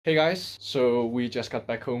Hey guys, so we just got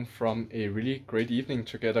back home from a really great evening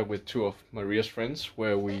together with two of Maria's friends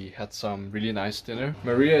where we had some really nice dinner.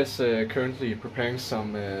 Maria is currently preparing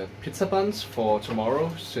some pizza buns for tomorrow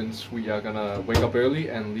since we are gonna wake up early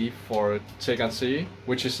and leave for Tegernsee,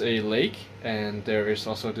 which is a lake, and there is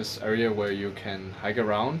also this area where you can hike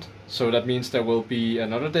around. So that means there will be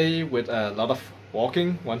another day with a lot of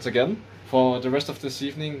walking once again. For the rest of this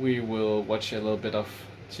evening we will watch a little bit of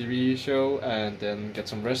TV show and then get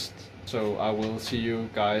some rest. So I will see you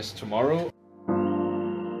guys tomorrow.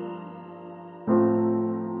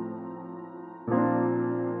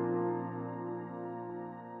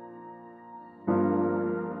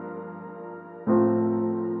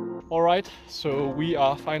 Alright, so we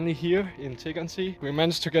are finally here in Tegernsee. We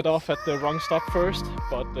managed to get off at the wrong stop first,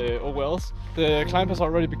 but oh wells. The climb has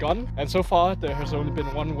already begun, and so far there has only been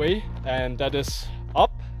one way, and that is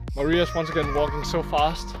up. Maria is once again walking so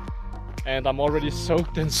fast, and I'm already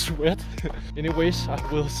soaked in sweat. Anyways, I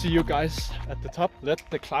will see you guys at the top. Let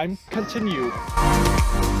the climb continue.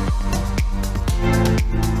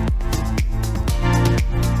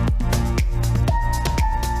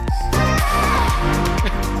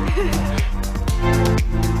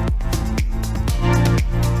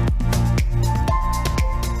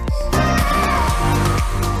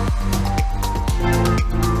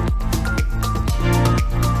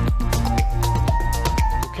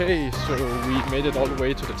 Okay, so we made it all the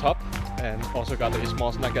way to the top and also got a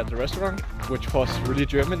small snack at the restaurant, which was really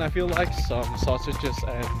German, I feel like. Some sausages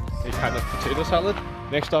and a kind of potato salad.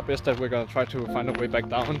 Next up is that we're gonna try to find a way back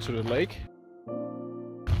down to the lake.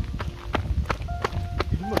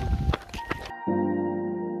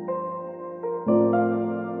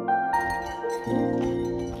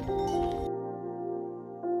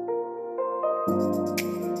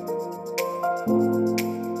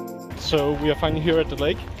 So we are finally here at the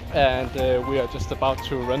lake, and we are just about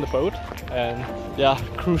to rent a boat and yeah,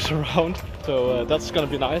 cruise around. So that's gonna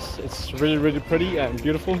be nice. It's really pretty and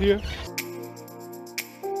beautiful here.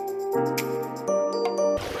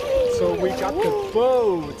 So we got the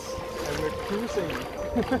boat and we're cruising.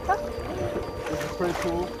 This is pretty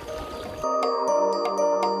cool.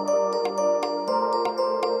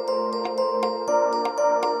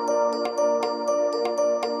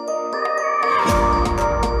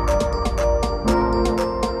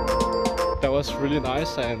 Was really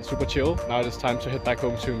nice and super chill. Now it is time to head back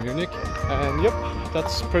home to Munich, and yep,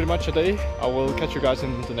 that's pretty much a day. I will catch you guys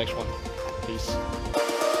in the next one. Peace.